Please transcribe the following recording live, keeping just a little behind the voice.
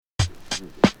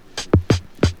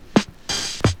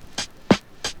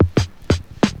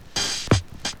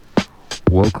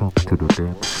welcome to the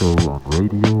dance show on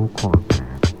Radio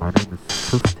Cómeme. My name is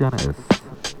Christian S.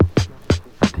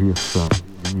 And here's some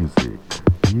music.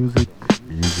 Music,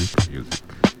 music, music,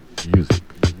 music.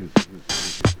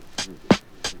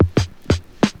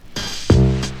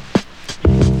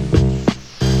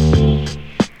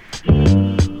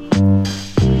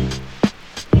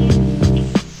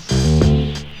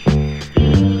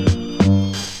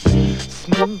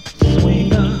 Smooth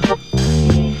swinger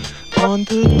on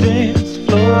the dance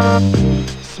floor.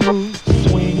 Smooth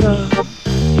swinger.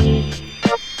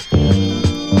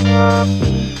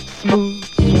 Smooth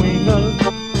swinger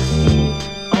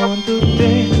on the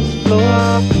dance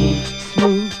floor.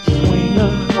 Smooth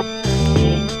swinger.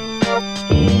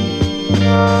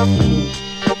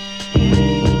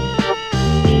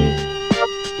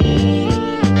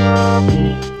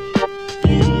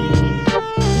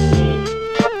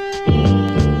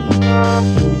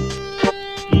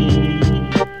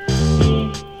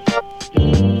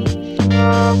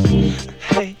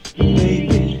 Hey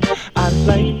baby, I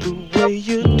like the way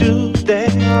you do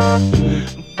that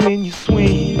when you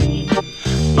swing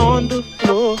on the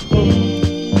floor.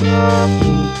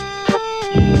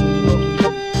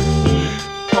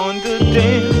 On the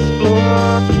dance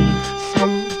floor,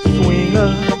 smooth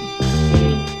swinger.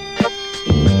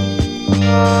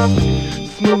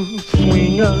 Smooth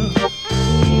swinger.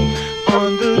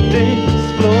 On the dance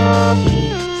floor,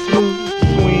 smooth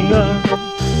swinger.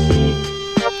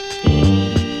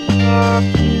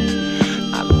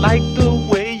 I like the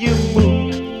way you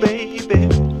move, baby.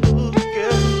 Ooh,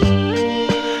 girl.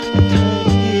 A turn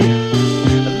here,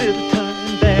 a little turn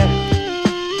there.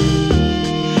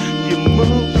 You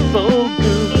move so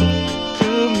good to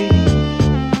me.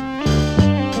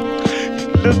 You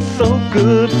look so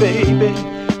good, baby.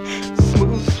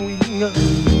 Smooth swinger,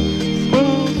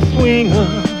 smooth swinger.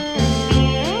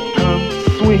 Come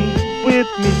swing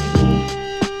with me.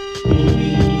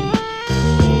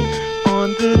 On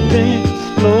the dance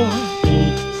floor,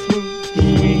 smooth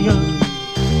swinger.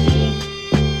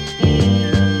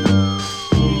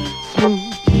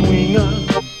 Smooth swinger.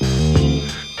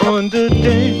 On the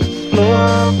dance floor,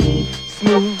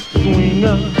 smooth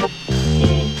swinger.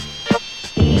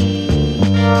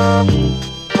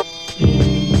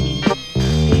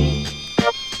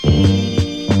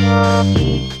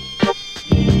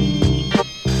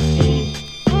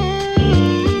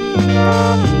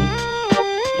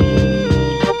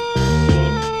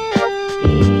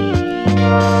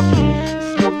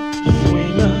 Smooth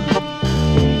swinger.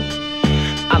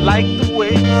 I like the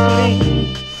way you swing,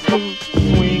 smooth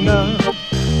swinger.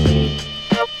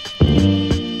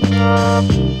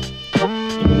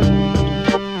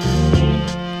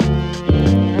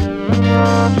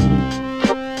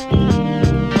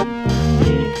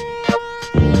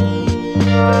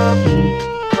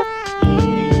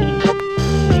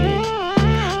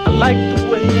 I like the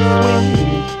way you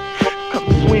swing. Come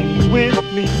swing with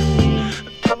me.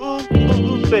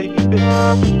 Ooh, baby.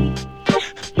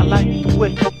 I like the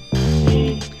way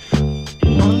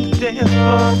on the dance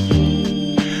floor.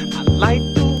 I like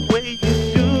the way you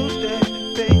do that,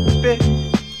 baby.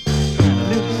 A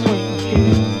little swing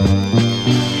here,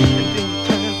 and then you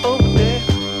turn over there.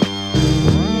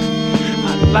 I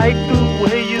like the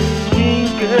way you swing,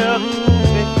 girl,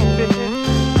 baby.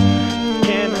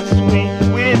 Can I swing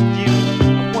with you?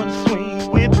 I wanna swing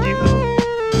with you.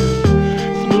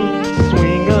 Smooth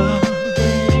swinger.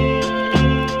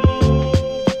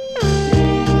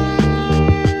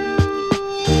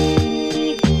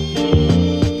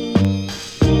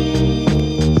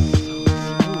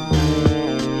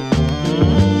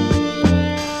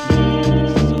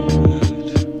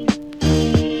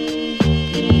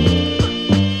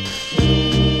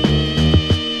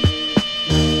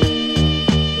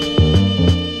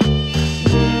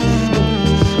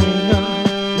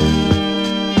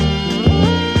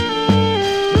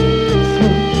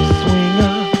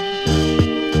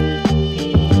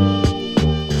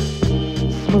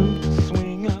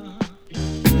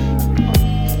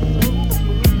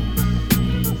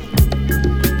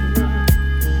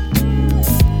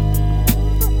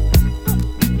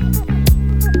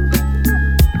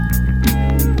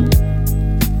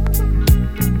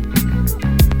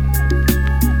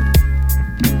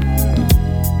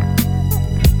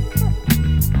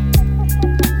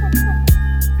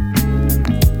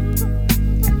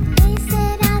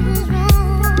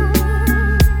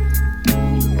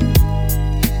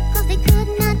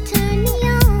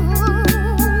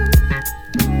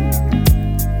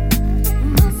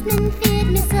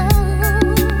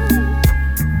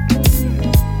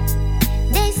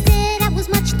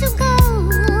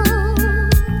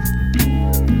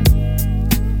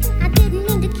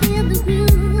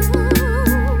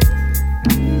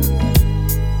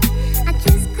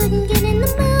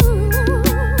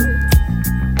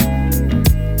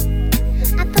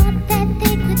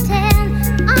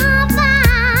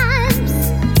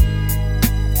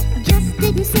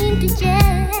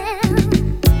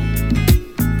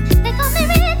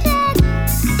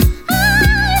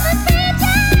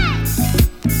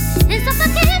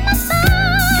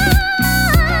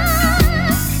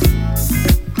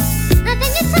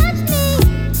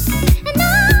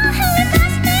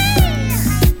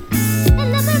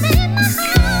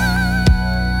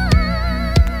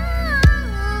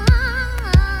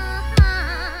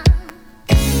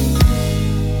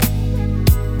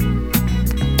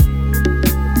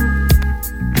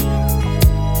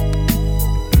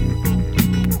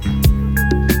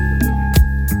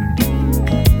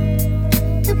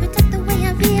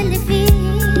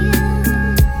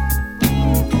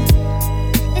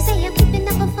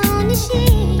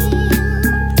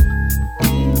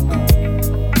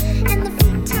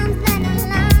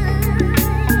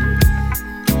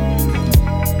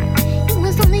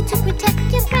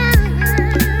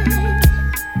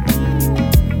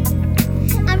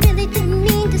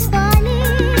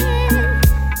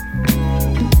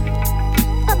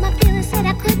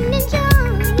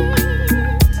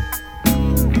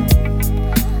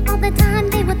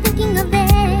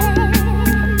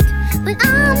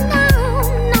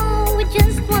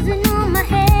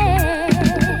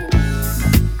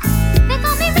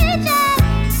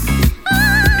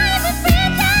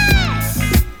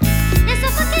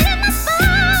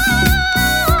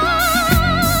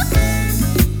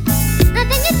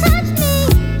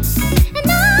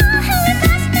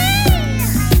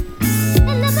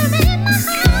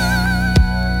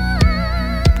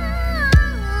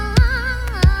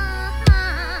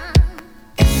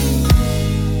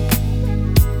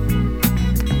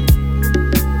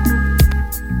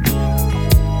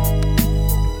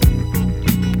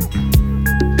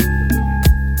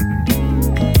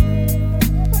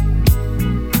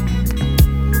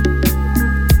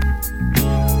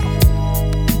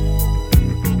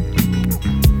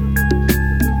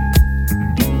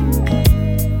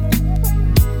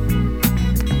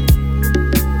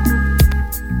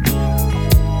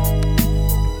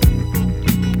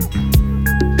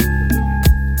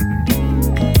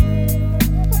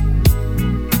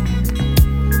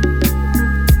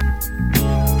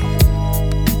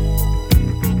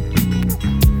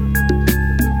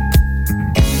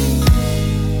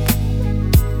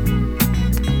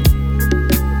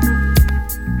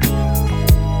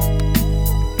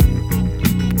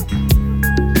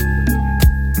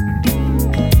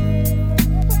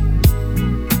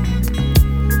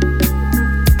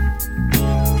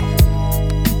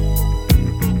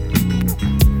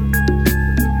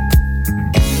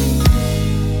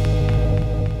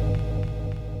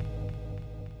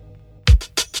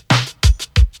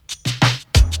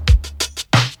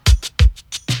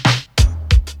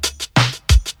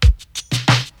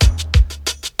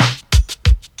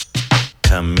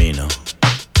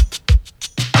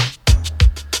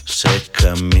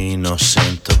 cammino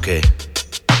sento che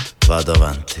vado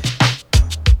avanti.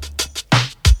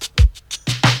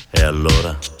 E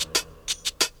allora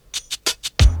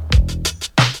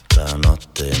la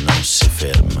notte non si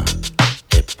ferma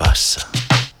e passa,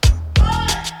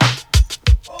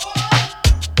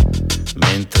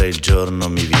 mentre il giorno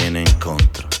mi viene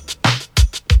incontro.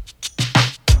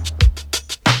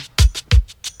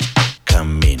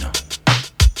 Cammino,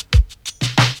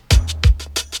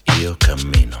 io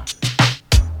cammino.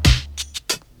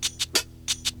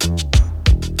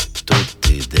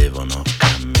 Tutti devono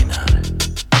camminare.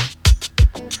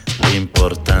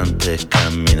 L'importante è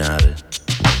camminare.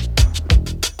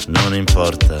 Non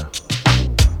importa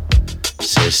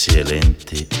se si è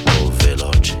lenti o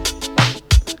veloci,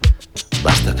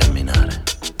 basta camminare.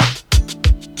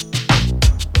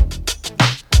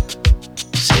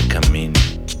 Se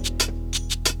cammini,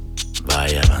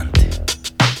 vai avanti.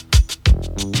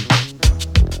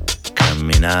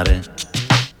 Camminare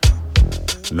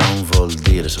non vuol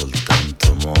dire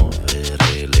soltanto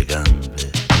muovere le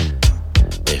gambe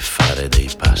e fare dei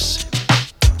passi.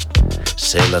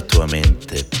 Se la tua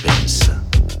mente pensa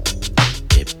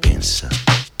e pensa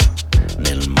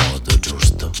nel modo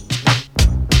giusto,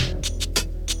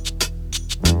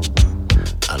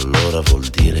 allora vuol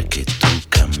dire che tu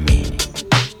cammini.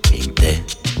 In te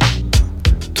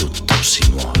tutto si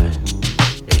muove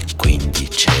e quindi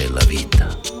c'è la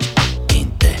vita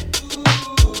in te.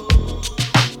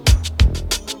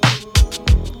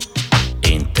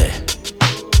 In te.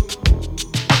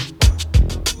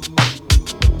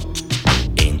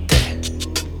 In te.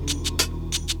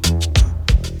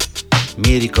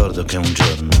 Mi ricordo che un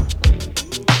giorno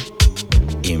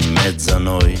in mezzo a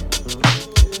noi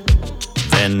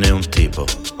venne un tipo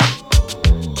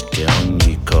che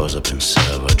ogni cosa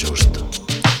pensava giusto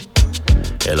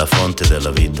e la fonte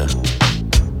della vita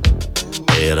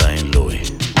era in lui.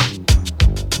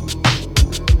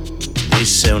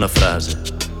 Disse una frase,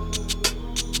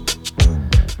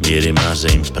 mi rimase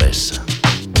impressa: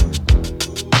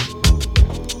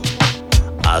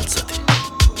 alzati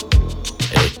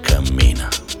e cammina.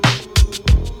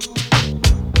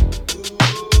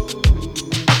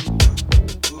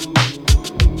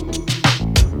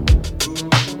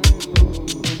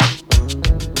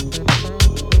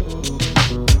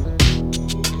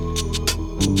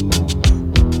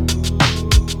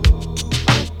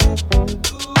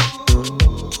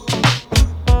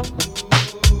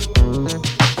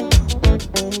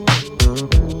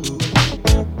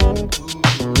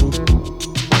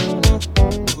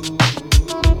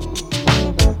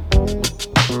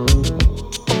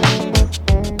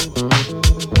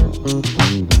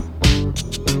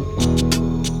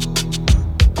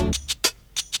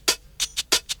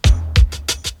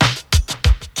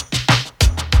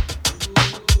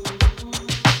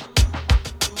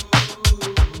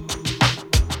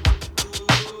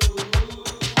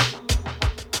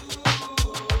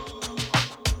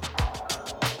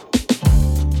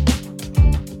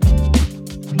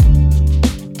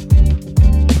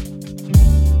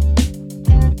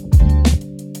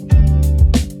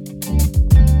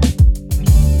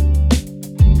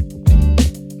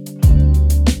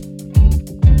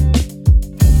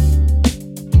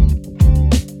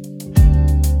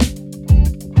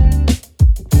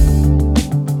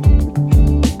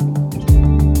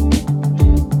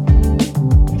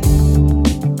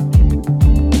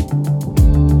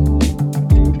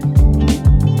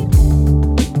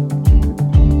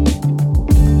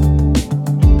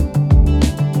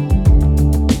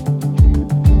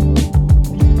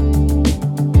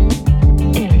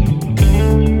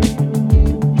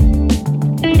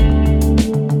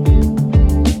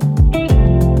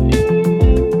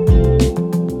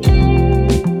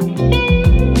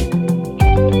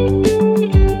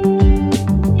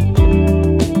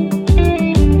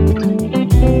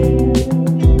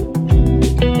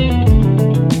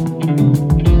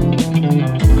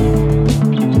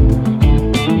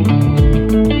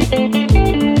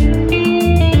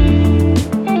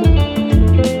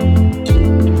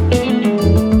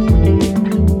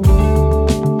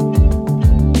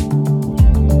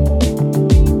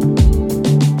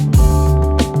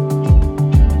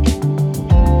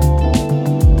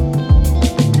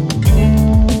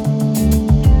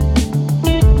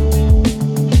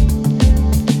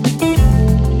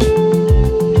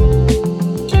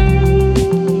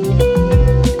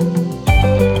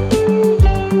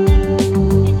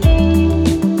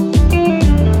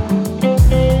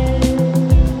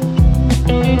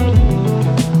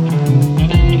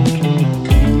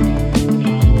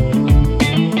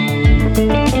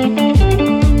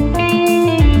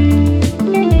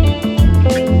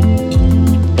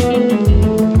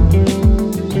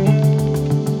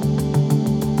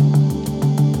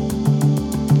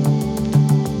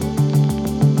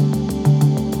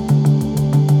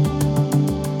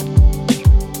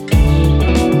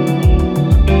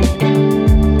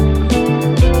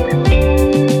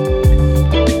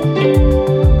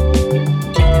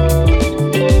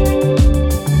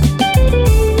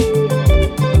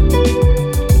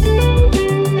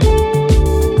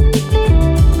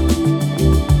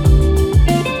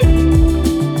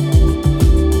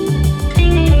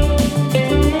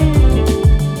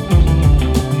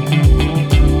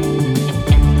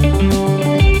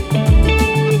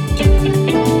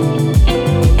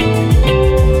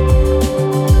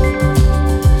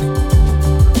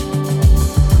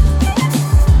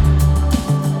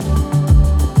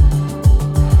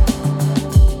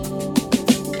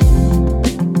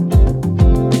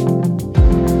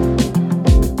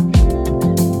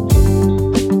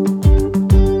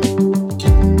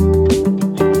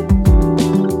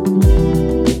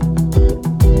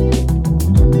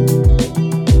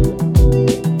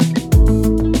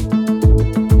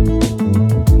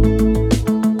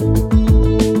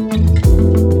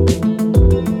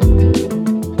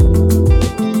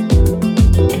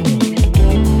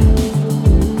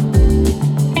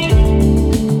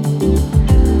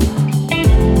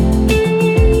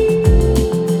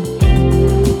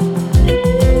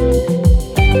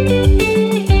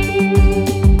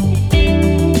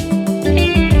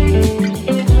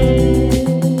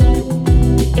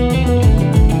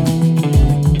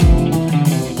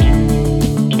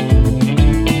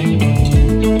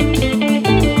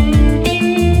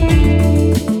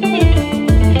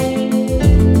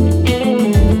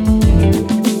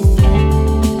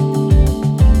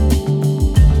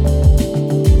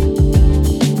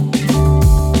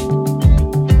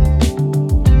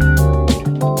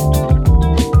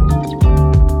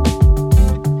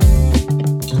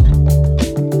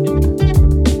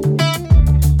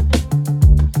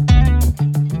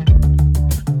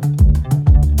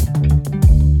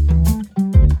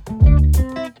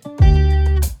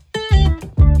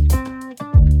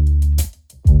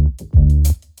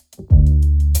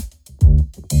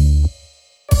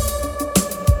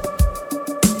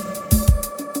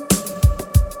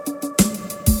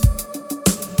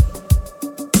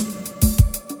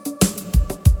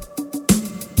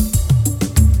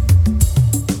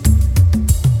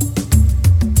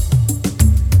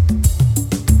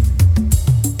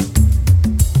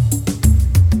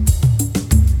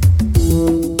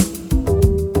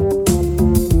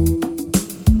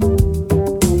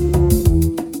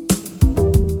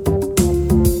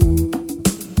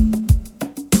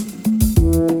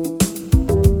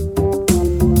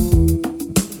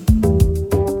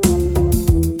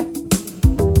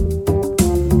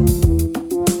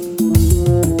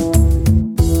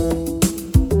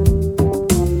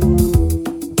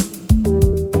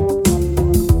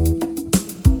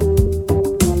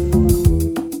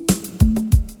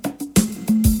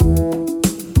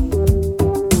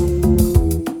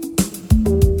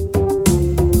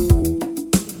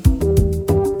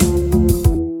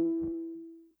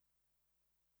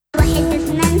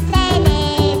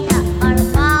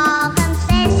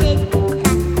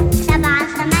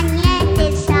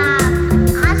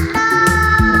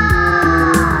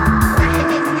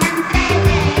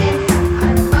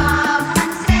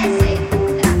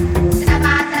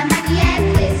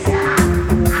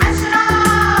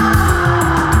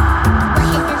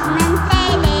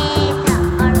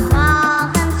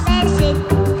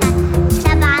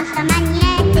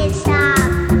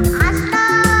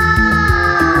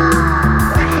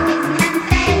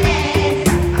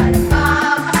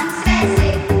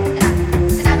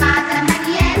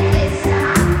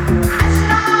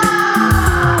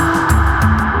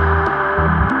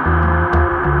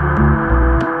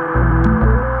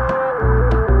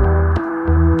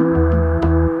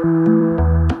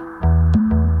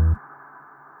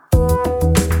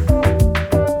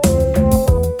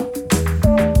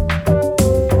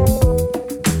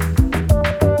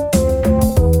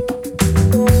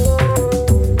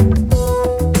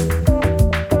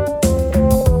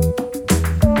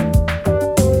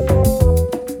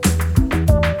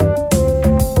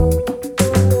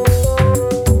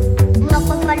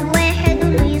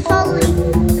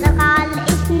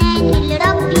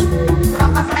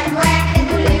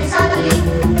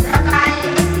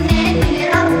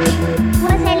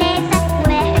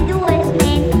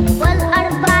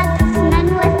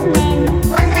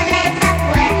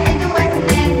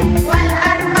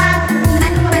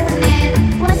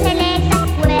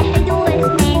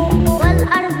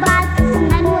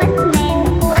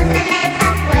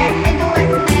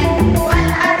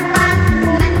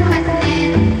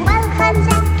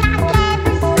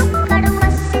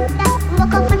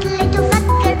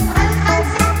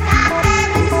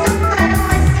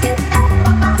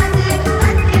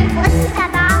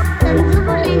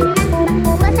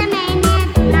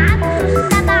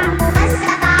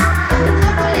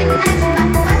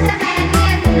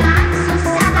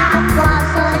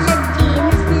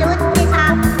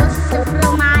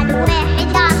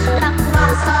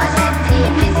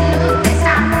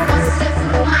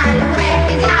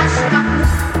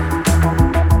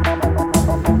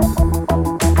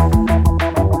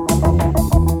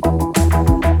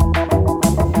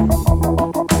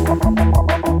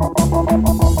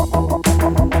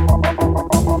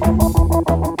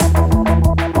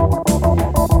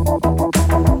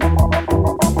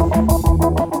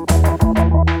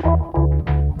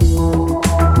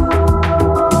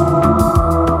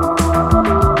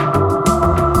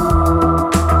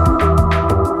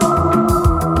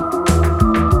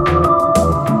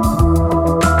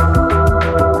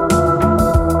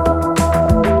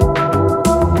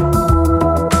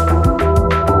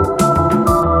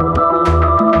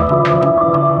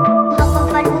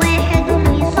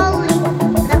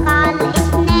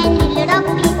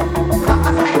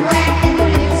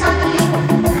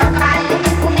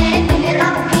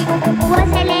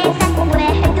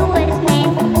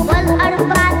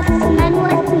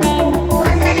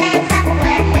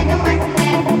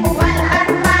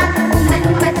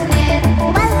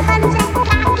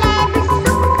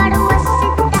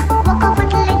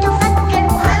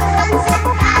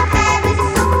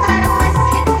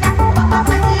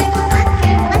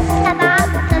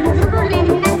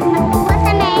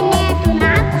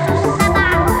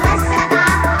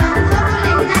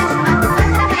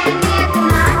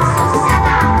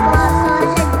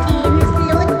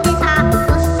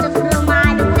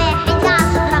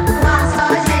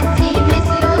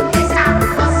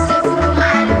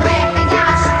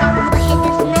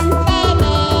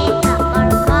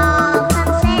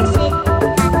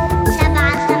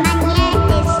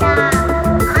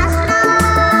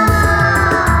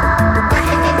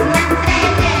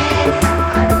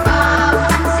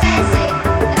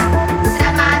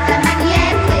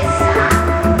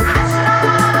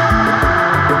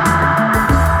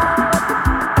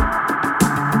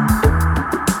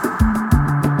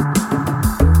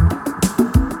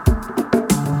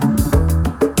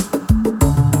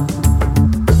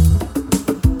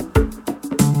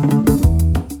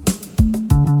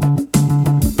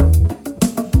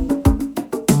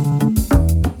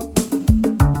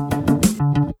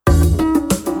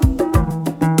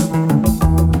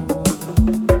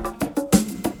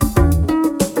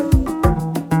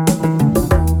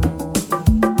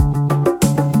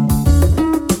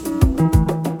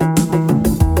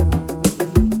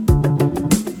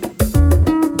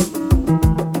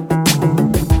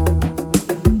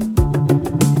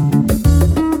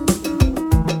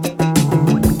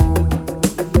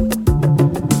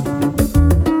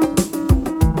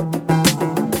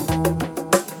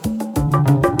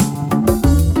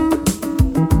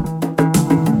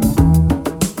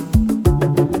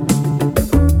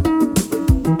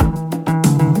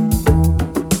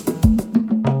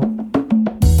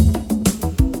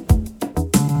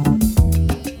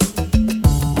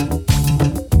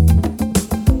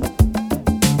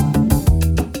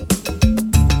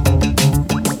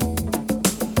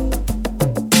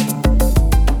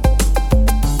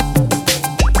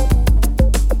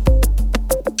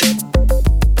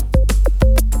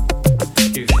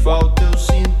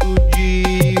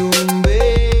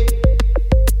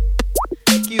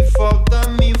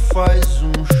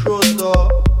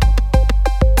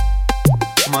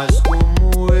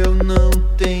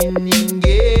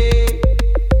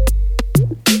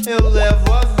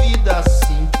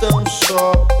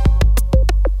 só.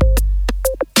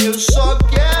 Eu só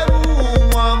quero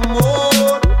um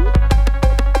amor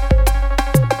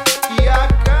que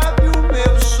acabe o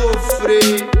meu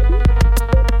sofrer.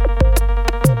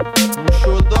 Um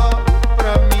xodó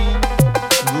pra mim,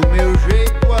 do meu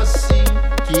jeito assim,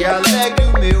 que alegre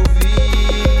o meu viver.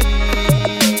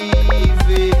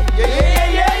 Yeah, yeah,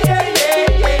 yeah, yeah, yeah,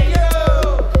 yeah, yo.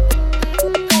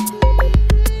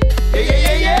 Yeah,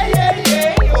 yeah, yeah, yeah, yeah,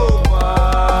 yeah, oba.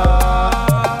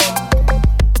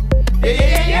 Yeah,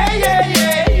 yeah, yeah, yeah,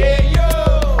 yeah, yeah, yo.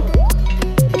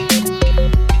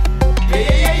 Yeah,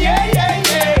 yeah, yeah, yeah, yeah,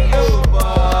 yeah, oba.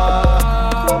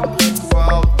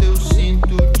 Falta eu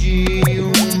sinto de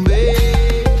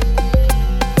beijo,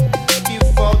 que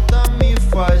falta me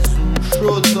faz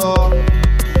xodó.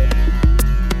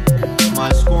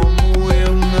 Mas como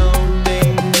eu não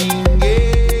tenho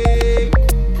ninguém,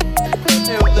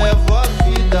 eu levo a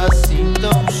vida assim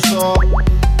tão só.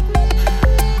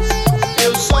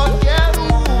 Eu só quero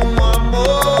um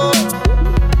amor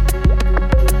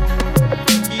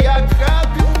que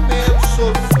acabe o meu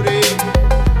sofrer.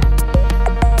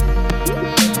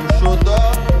 Um xodó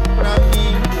pra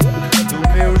mim, do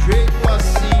meu jeito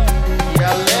assim, que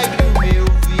alegre o meu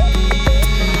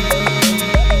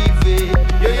viver.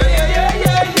 Yo, yo, yo, yo,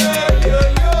 yo, yo, yo,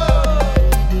 yo.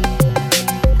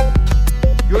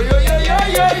 Yo, yo, yo, yo,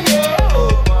 yo, yo,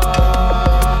 oba.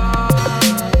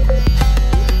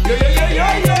 Yo, yo, yo, yo,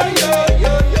 yo, yo,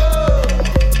 yo, yo.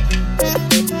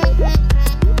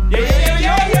 Yo, yo, yo,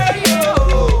 yo, yo, yo,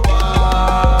 oba.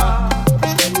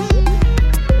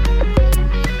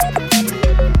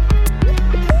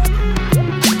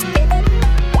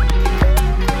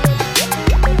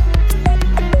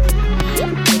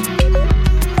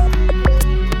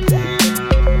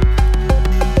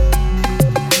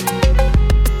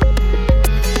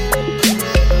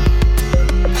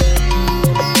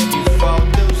 Que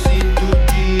falta eu sinto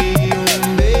de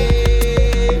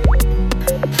beijo,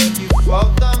 que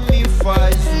falta me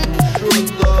faz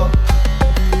xodó.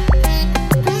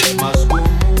 Mas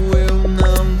como eu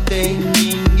não tenho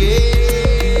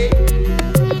ninguém,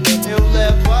 eu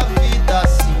levo a vida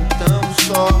assim tão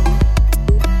só.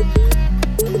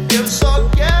 Eu só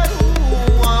quero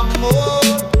um amor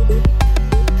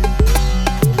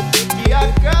que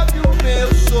acabe o meu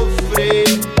sofrer.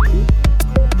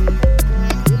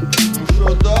 Um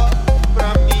xodó pra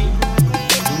mim,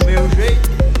 do meu jeito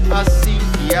assim,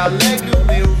 que alegre o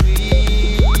meu viver.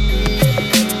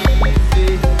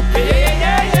 Yeah,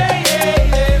 yeah, yeah,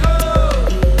 yeah, yeah, oh.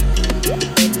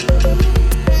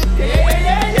 Yeah,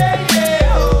 yeah, yeah,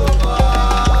 yeah, oba.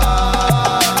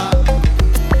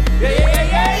 Yeah, yeah,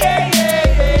 yeah, yeah,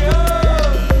 yeah, yeah, oh.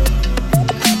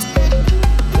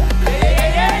 Yeah, yeah,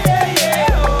 yeah, yeah,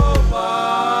 yeah, oba.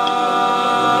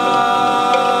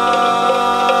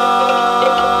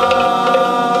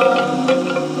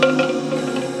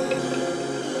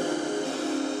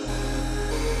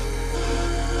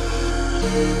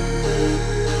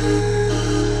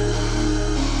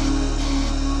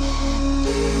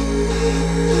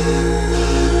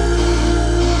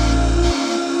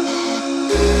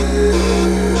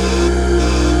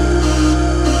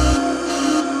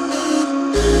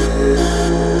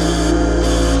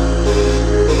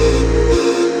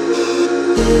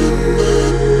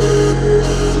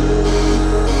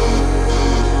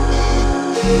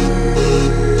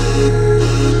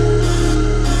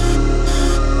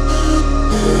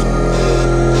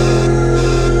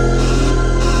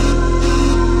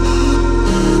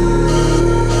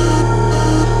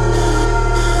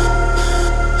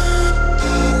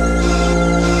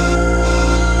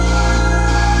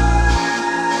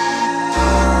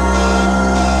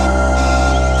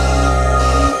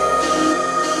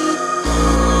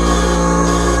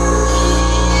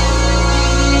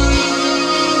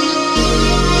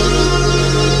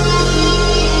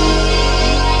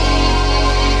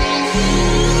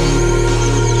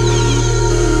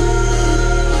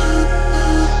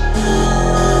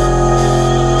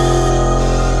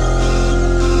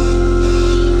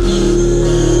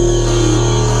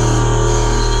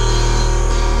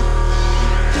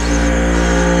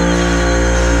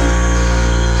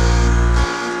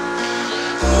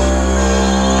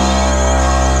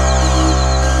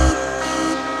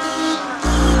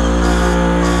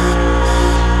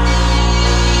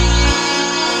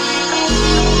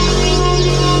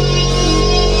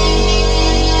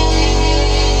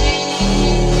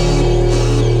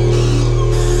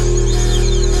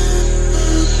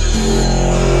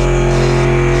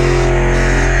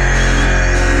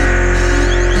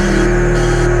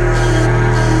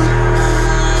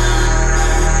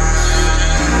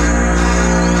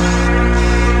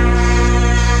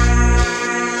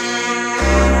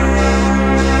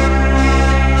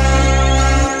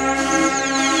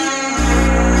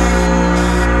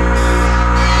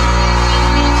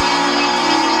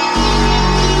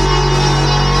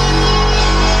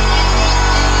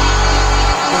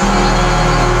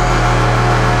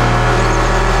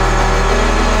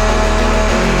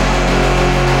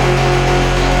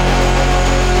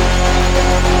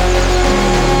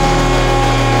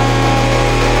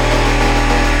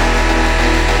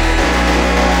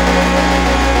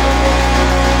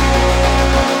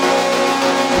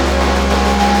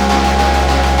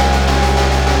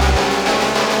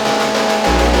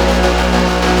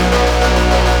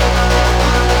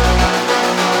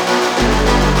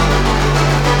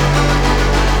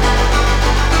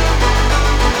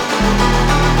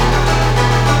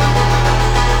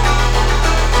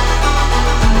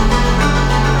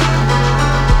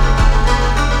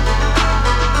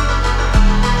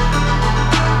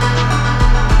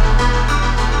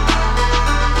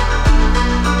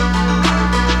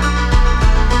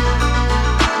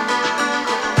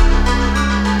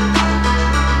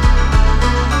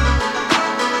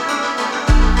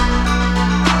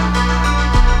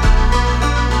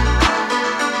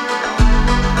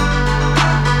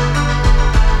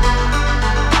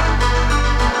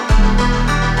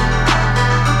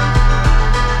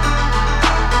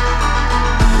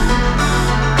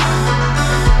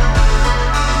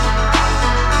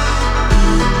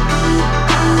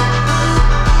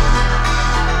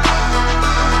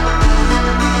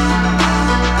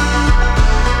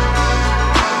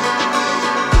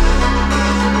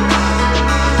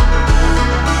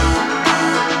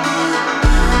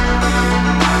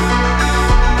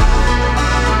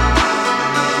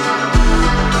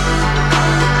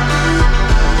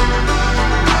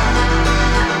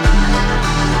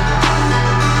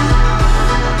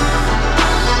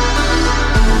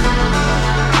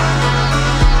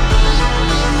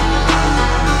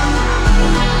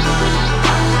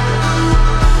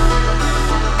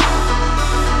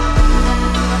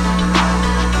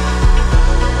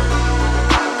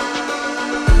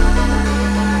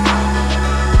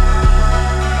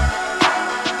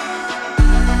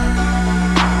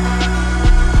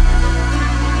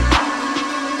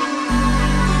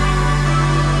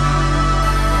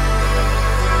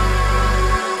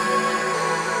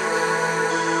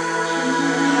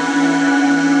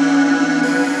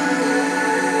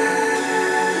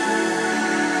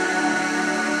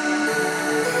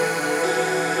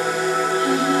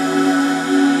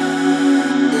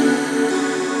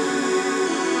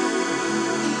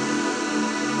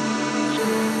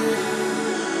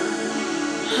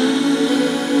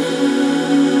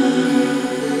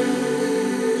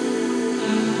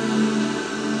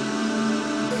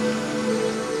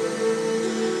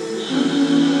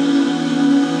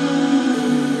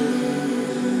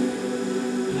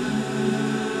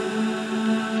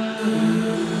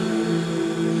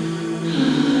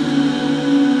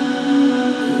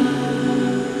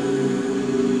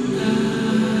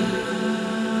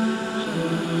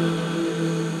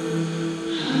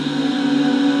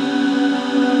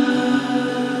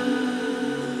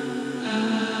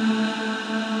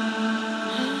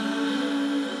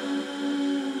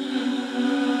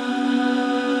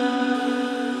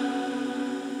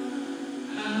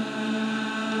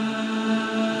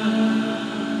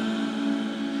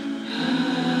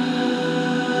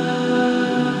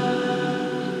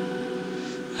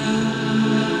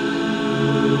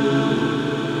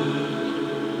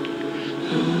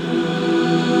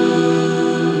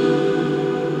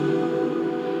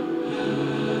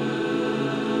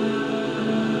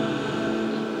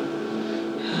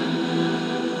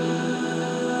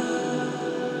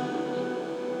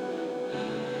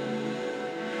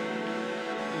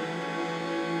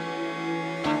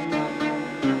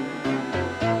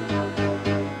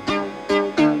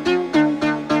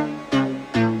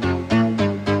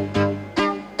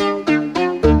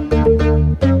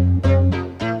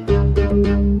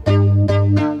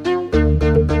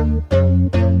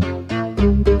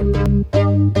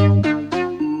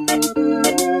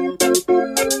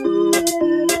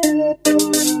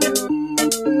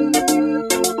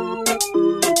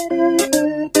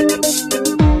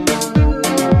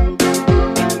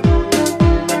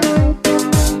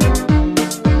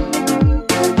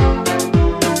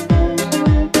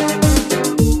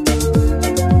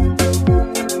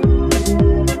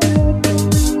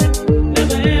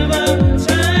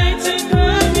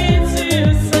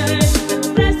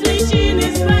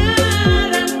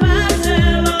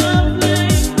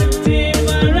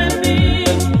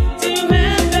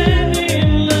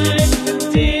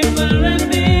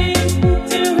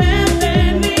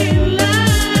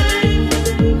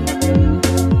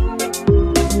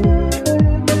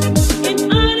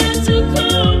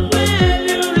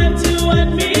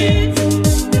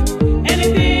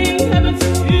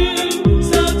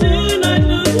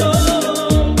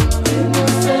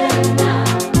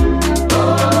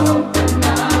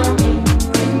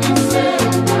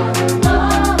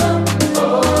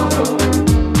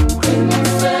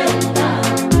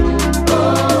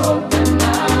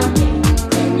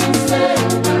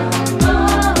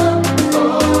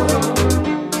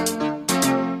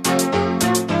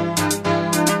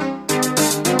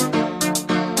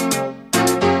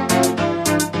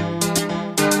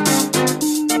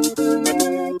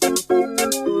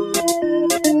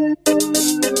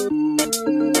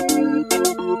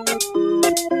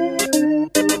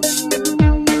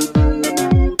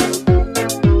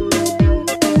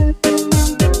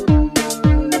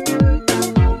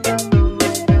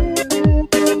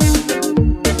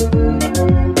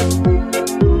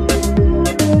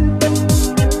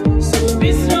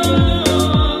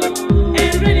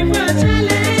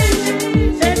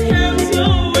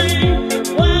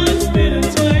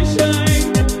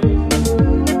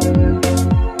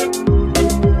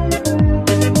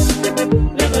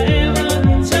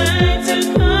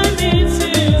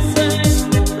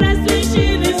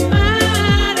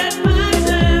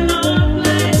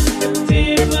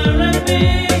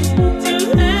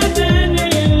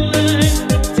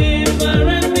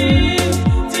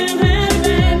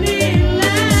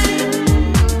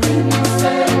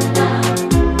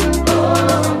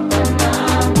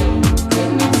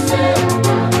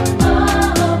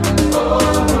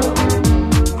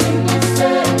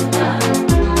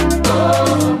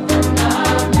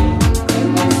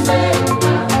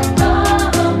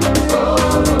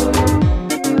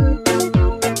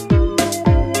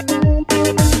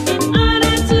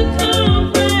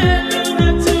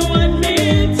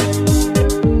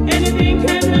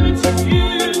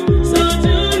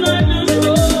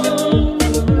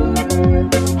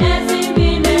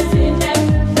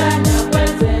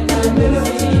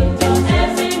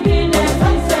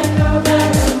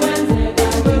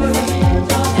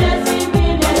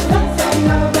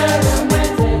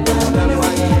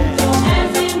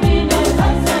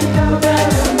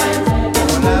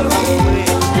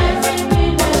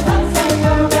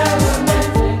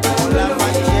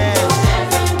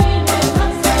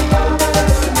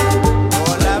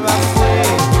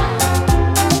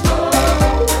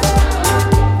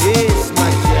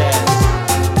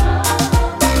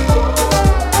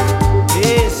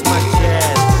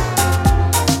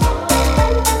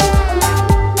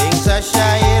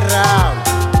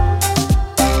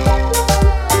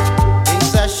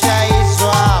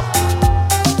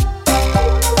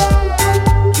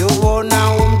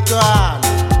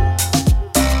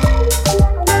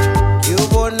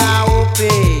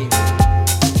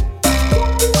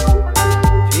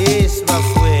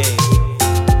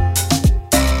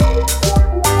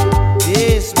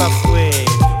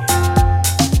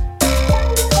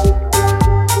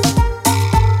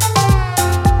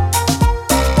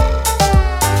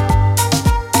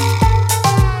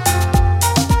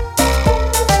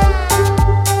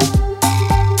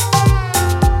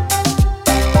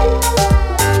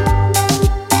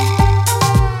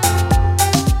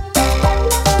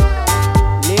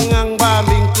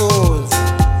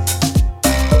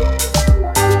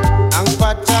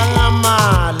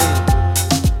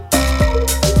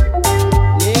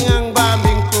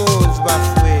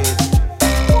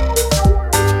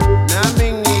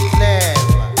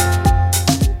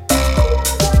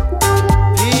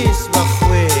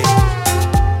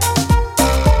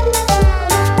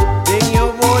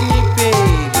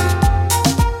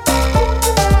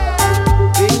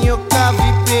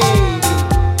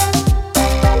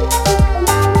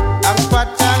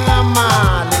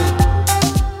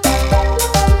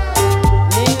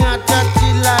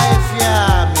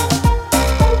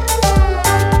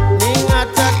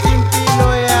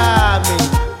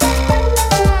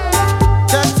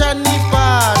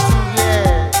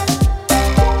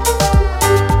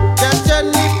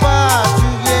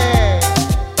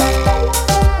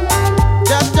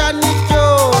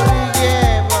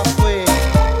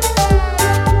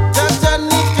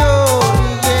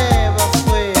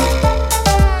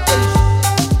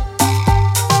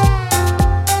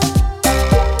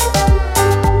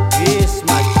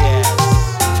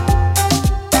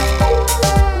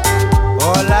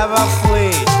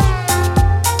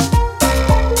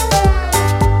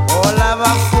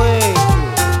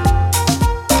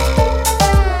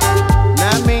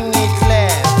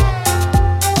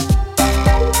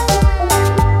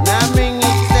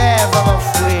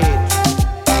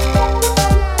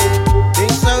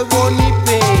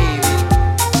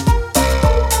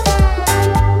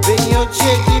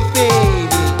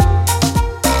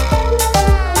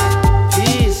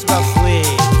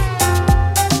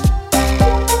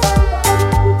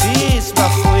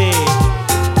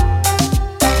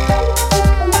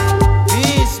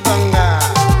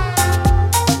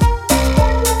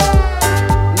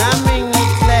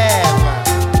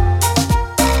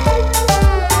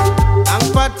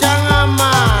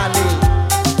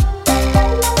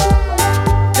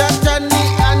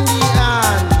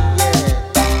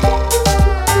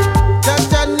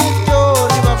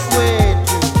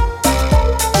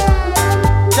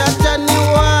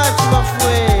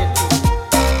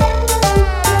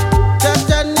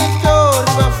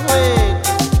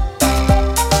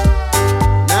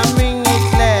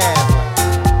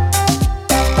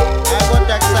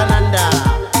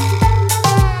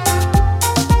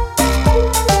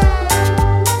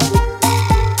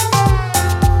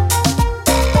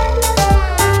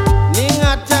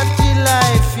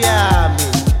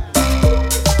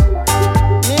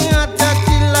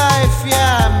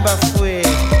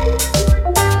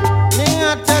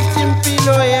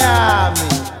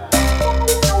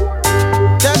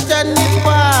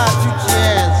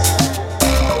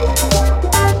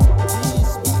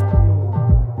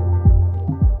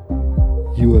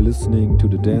 to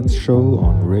the dance show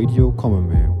on Radio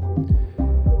Cómeme.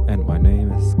 And my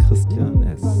name is Christian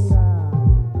S.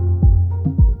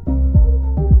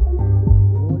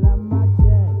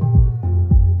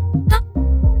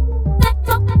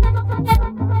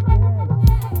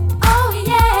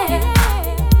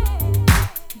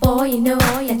 Boy, you know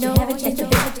that you haven't changed a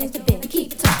bit.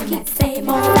 Keep talking that same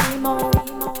old.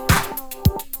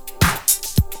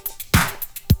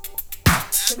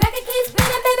 The record keeps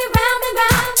spinning, baby, round and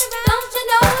round. Don't you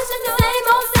know it's just the same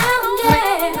old sound,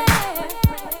 yeah.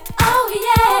 Oh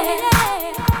yeah.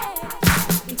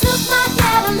 You took my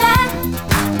Cadillac.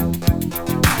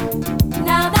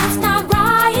 Now that's not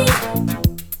right.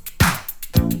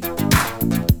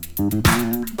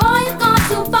 Boy, you've gone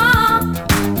too far.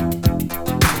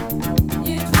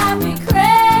 You drive me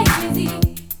crazy.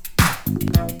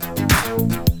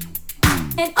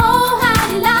 And oh, how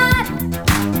you lied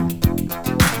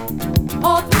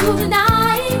all through the night.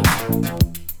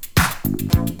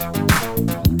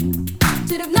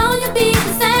 Should have known you'd be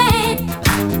the same.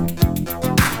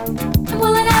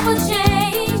 Will it ever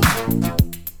change?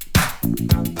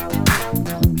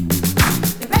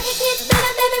 The record keeps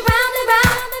spinning, baby, round and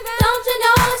round. Don't you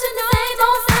know it's just the same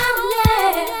old sound,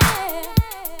 yeah.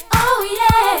 Oh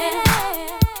yeah.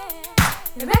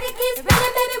 The record keeps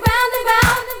spinning, baby, round and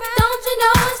round. Don't you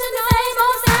know it's just the same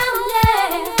old sound,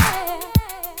 yeah.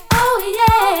 Oh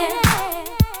yeah.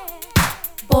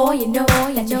 Boy, you know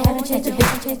that you haven't changed a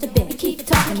bit. You keep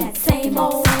talking that same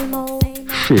old.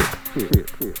 Shit.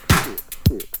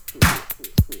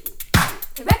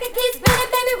 The record keeps spinning,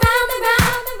 baby, round and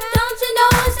round. Don't you know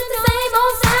it's just the same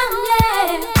old sound, yeah.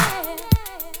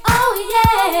 Oh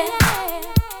yeah.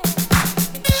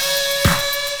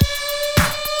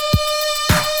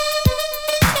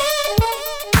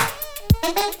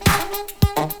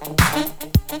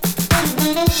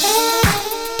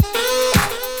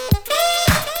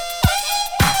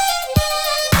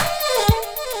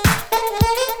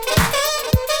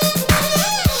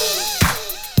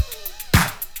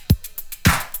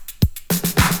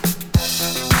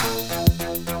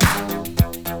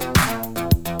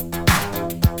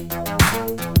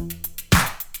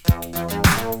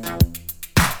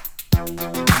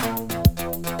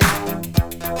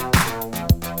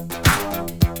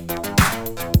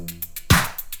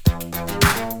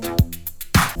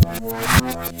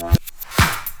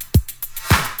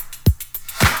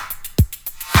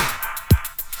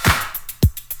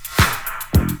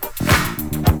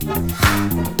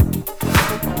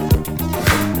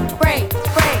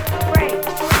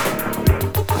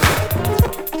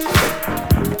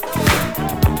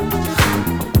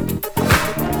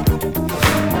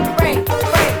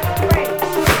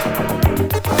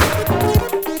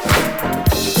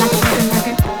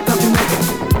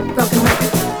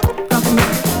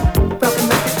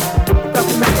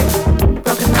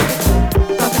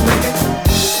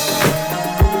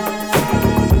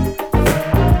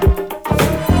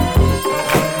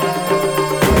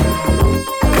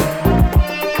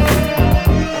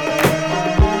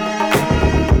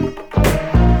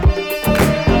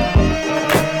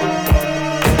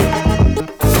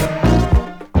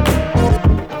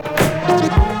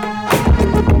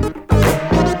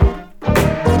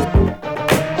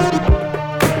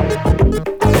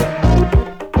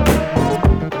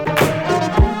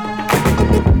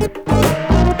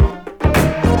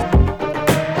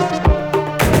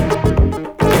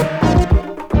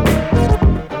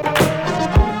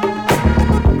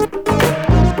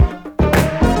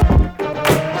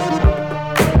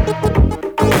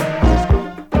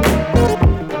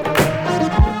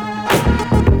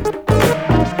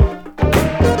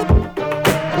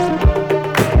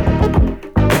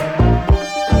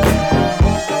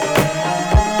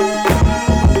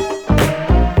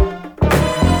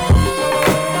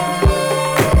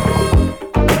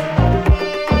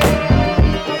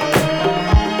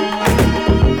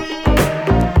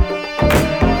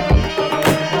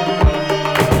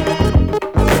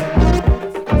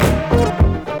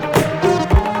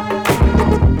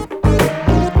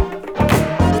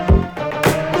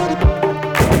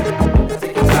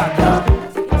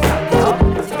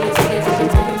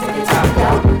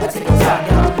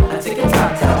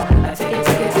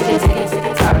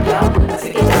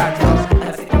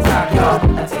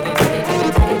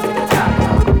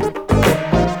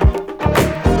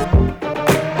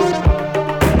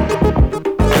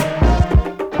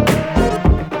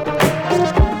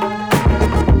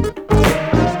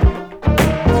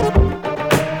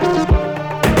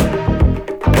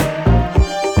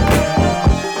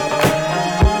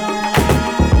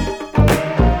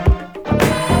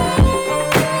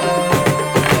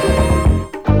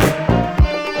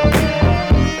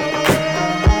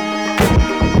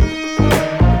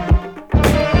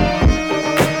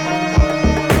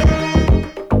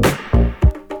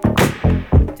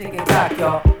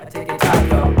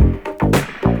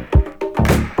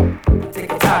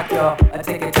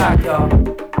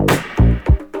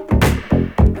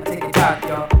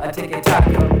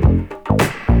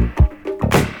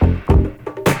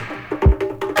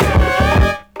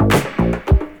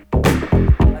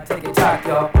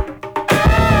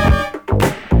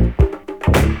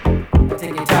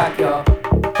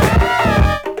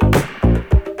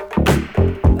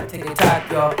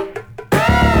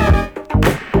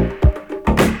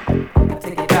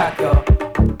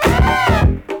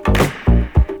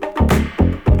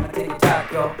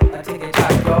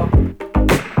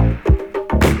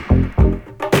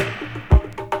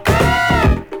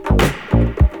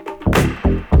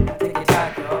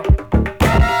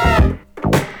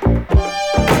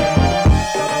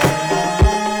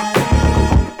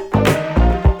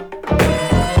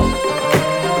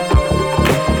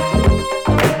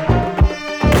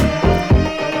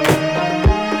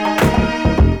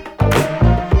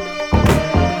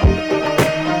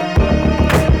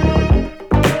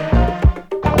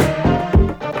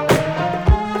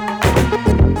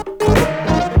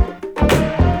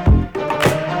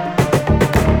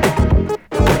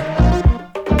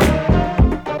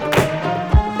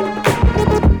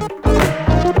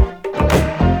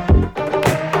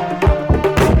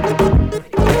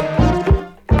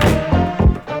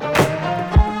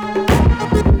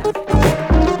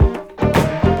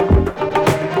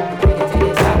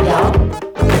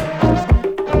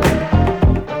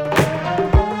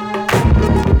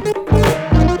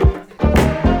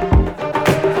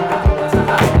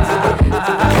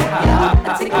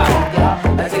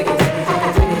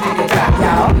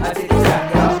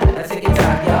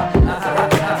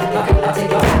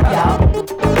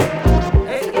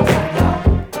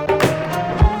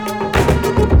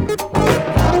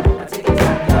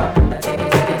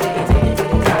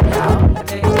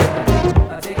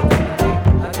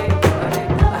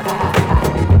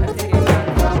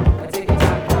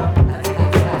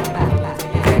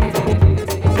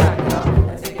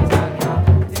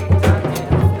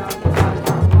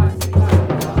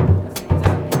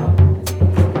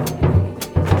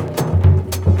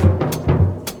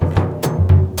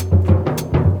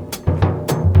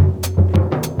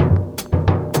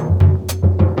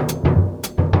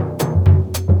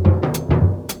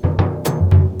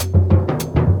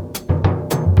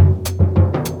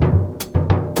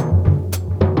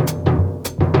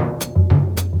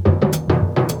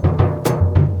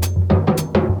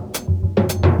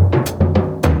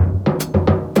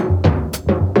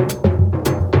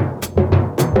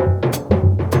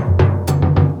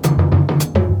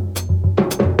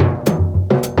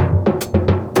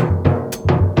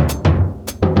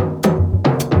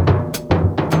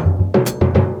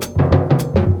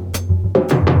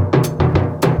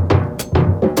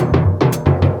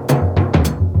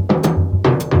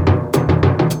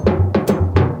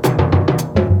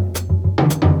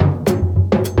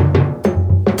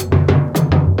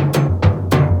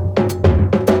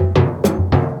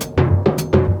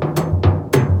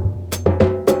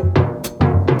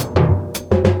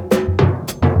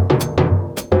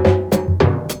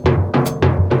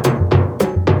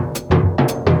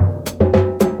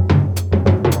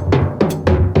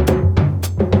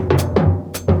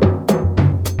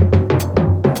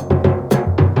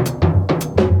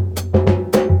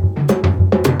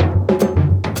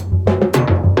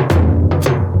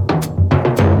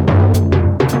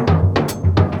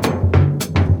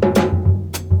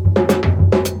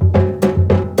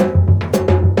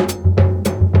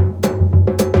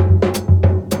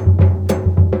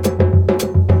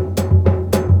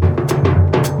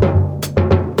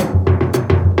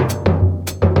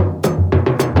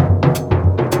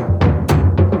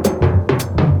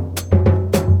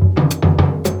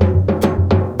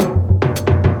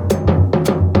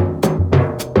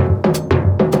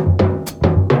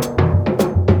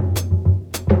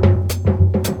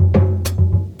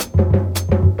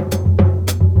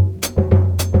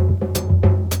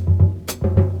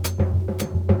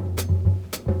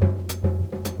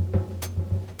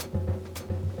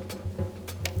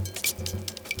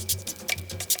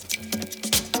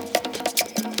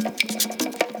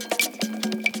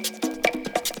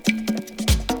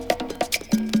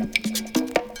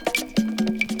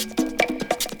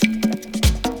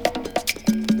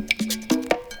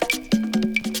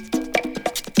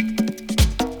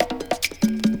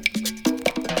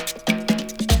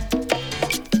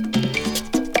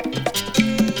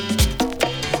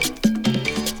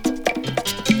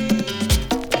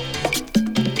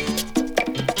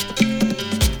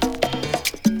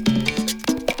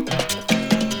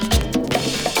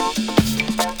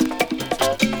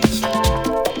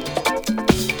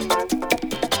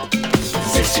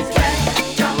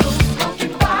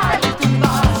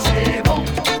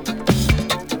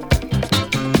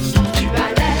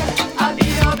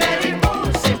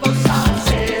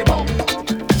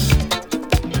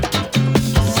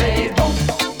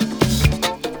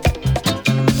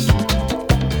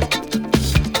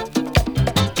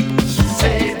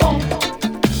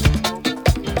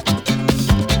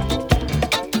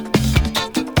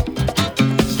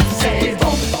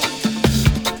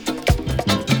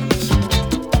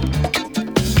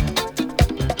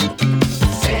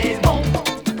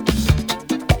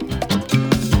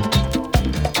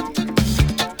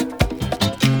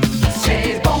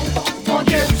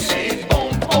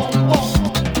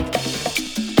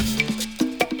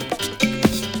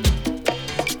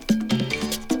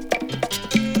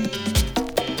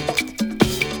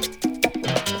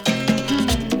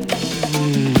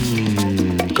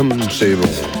 comme c'est bon.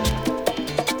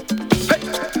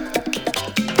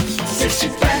 C'est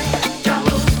super,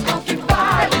 Carlos, quand tu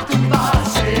parles et tout va,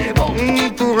 c'est bon.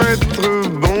 Pour être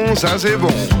bon, ça c'est bon.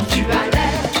 Tu as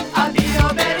l'air habillé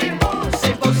en bel et beau,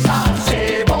 c'est pour ça,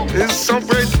 c'est bon. Et sans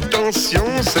prétention,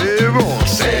 c'est bon.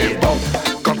 C'est bon,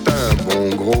 Quand un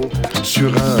bon gros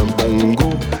sur un bongo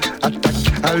attaque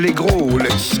allégro,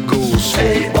 let's go.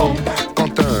 c'est bon,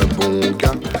 Quand un bon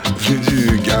gars vient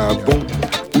du Gabon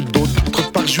ou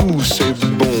d'autres par jour, c'est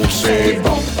bon, c'est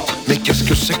bon. Mais qu'est-ce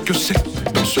que c'est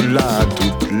dans cela?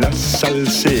 Toute la salle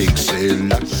sait que c'est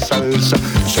la salsa.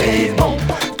 C'est bon,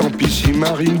 Tant pis si ma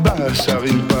marimba, ça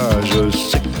rime pas. Je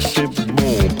sais que c'est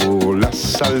bon pour la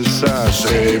salsa.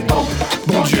 C'est bon,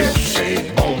 bon Dieu,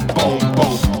 c'est bon, bon,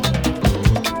 bon.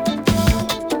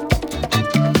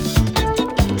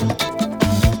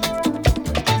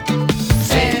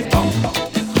 c'est bon.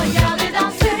 Regardez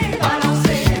danser,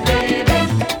 balancer, bébé.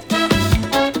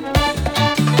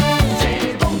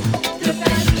 C'est bon, de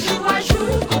faire joue à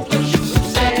joue contre joue,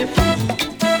 c'est fou.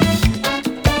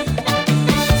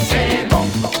 C'est bon.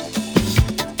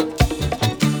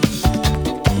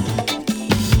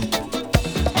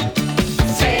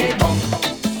 C'est bon.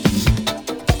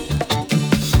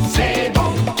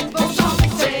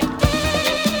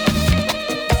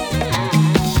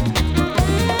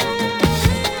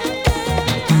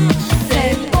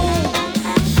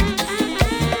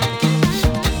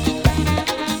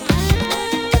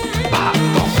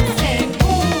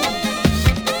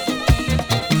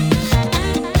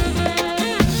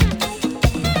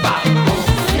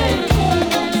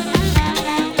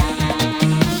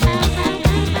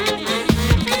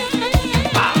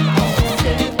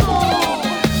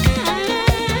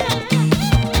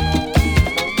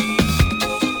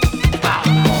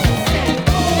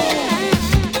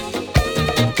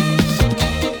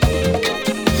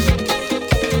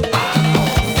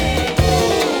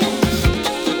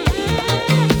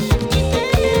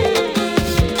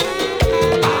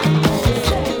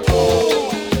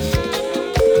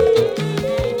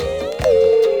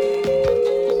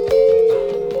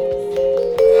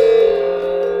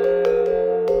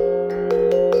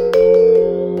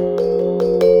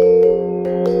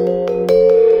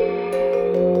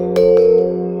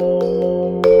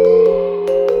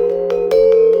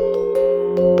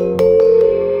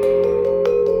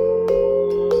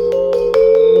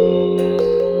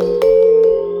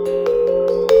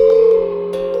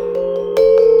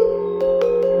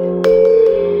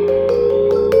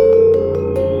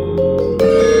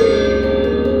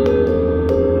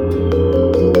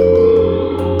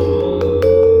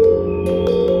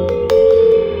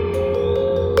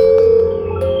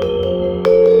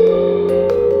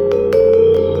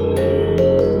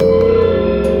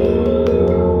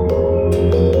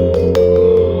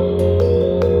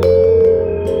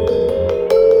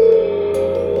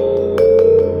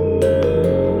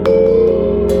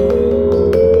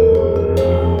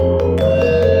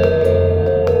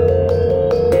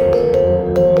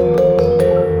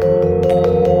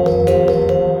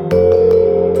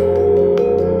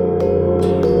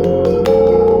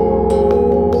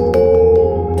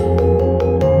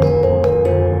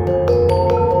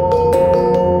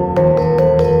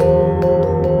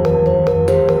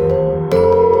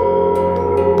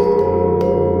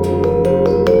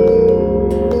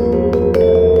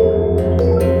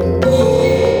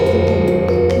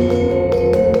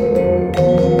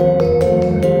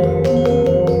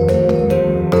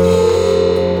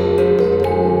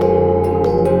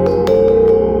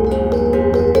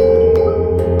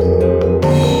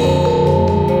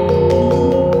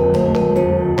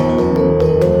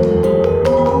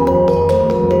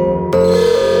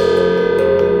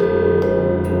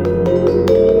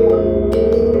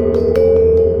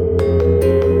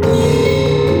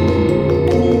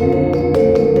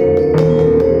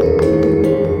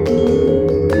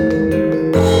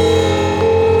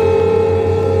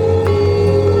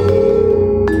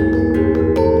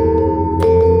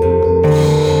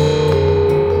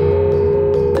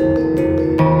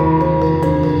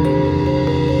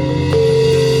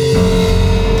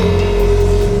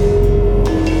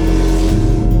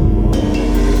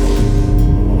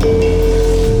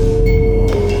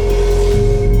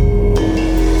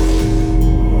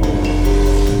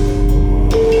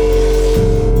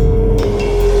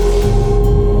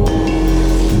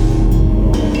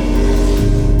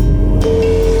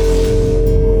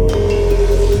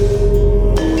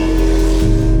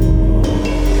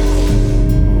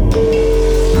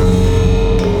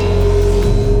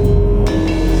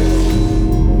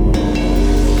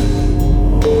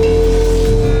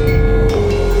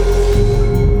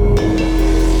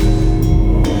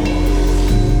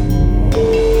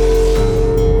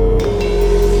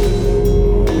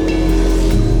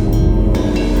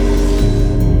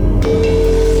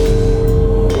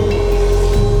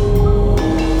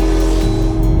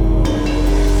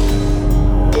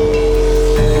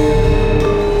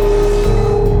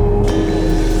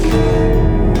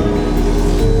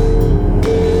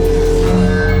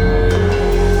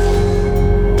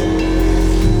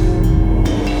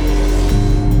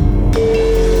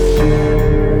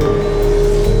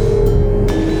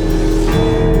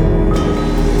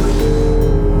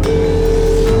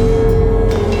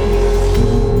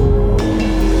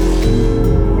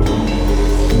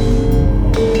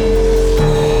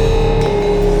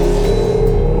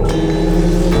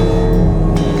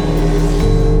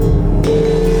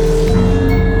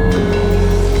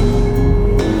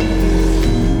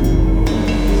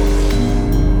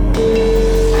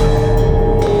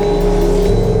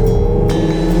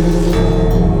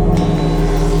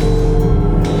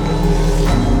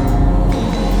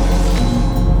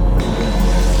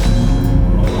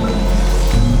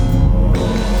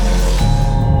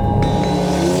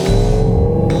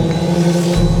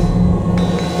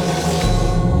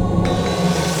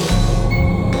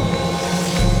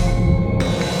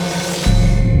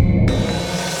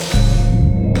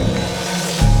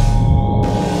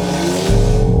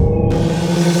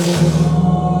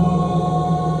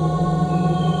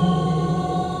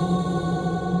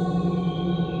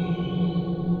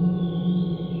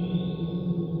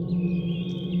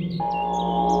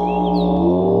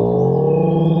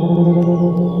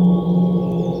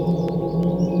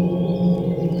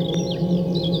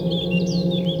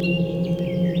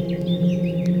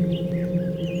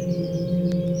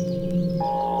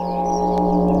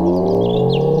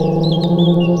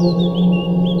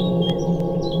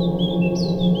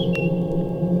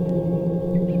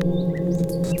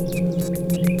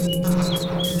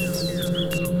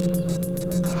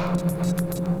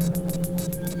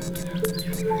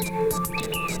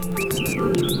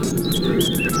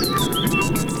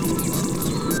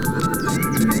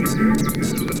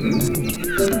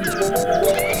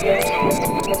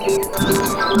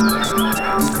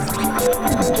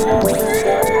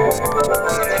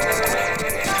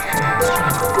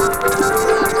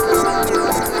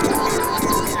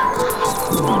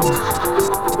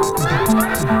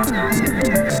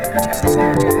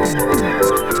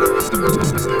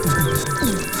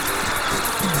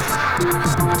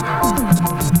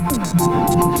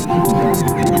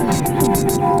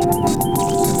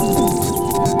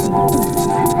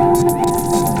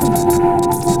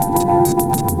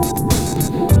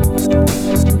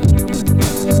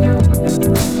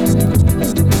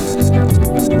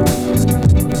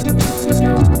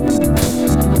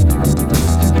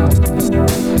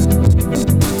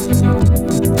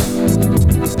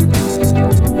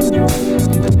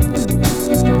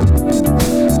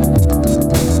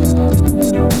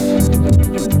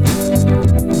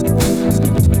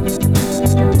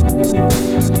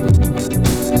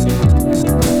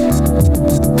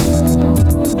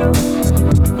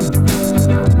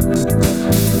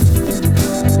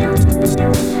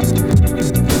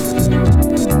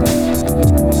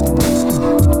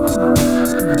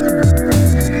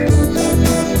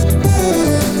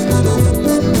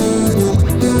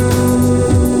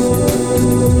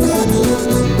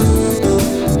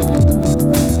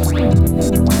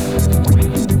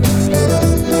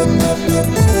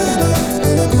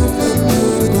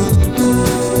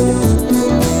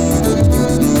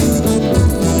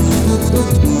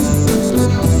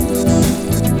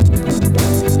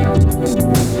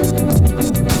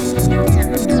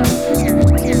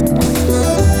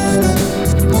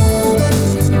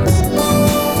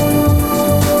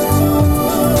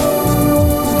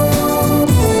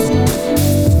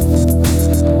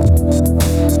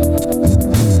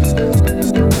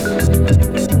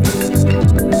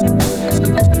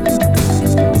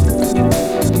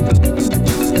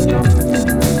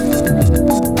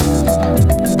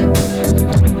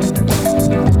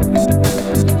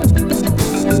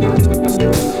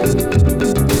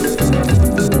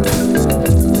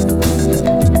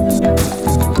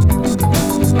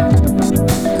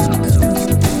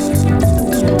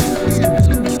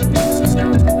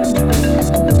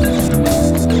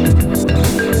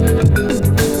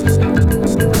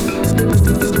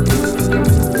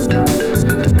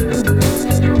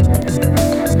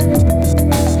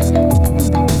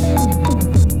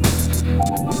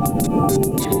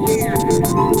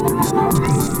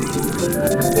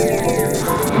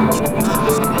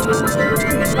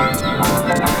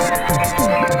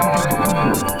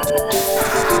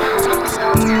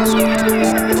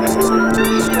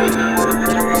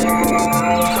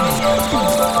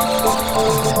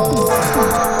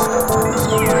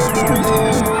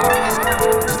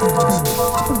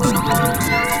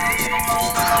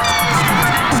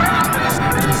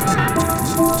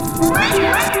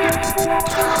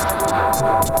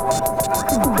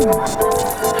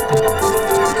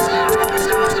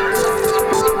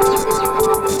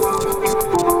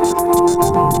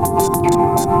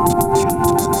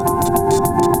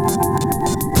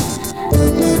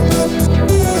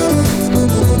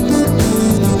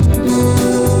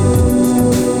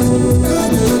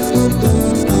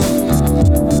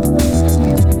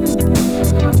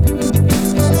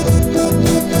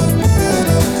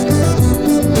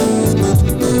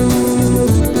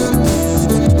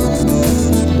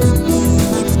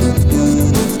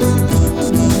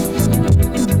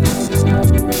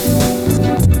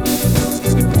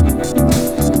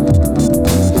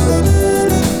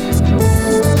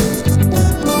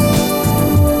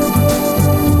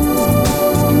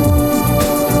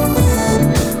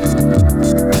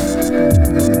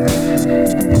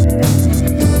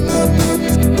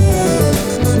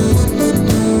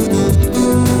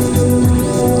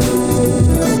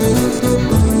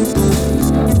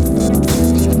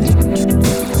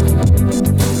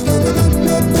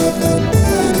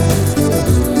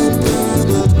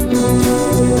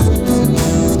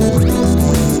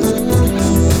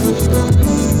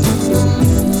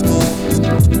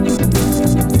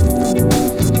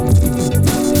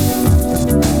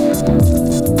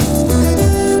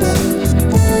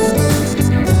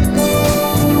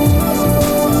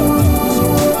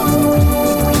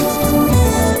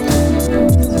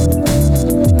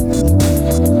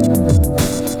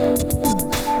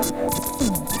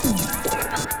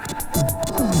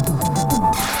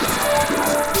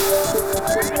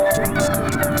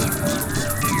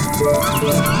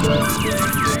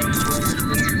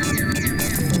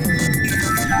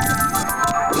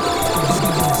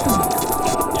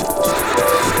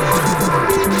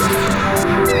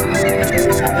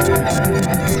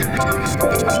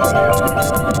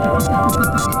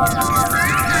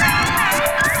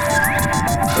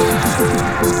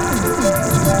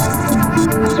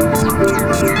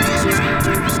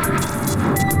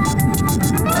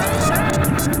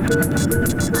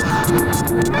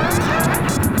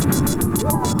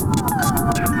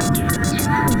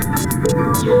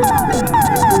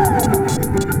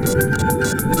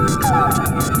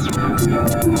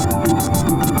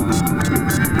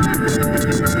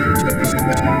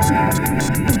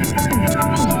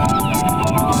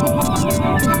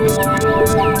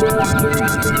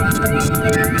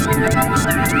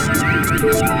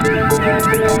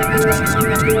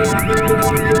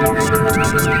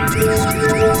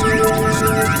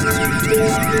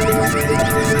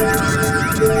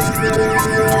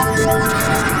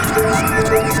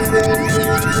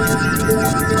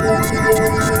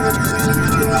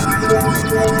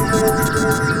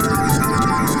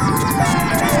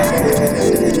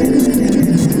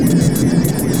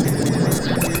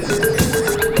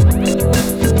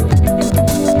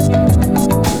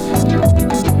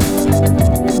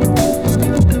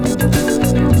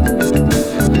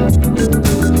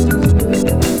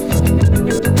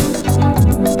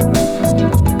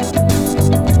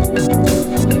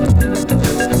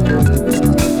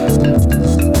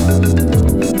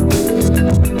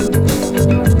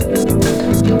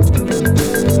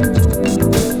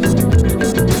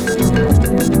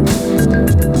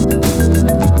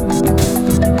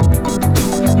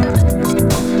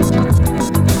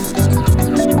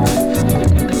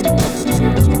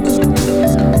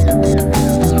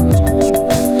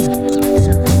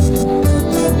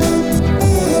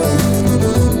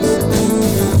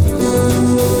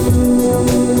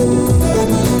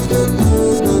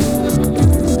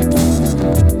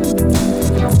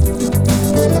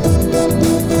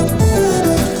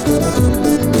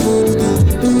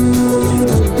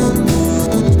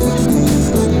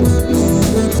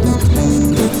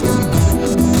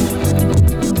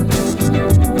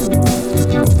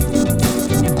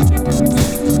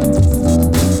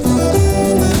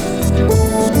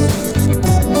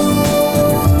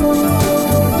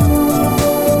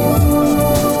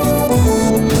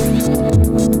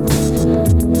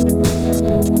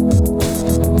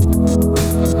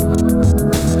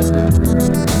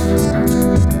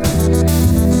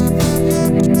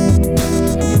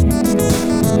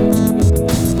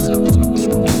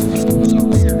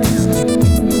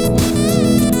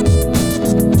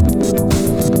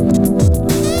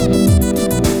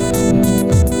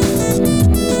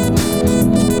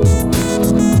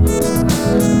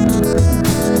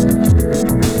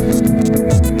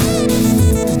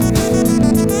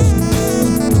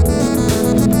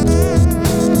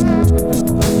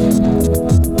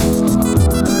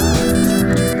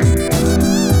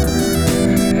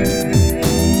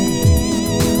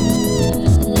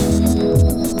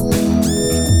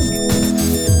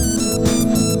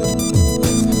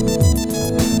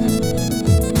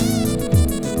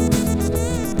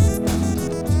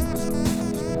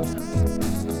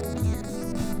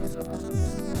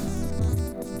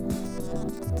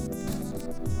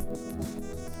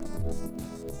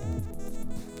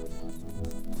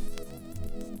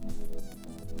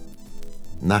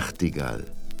 Nachtigall.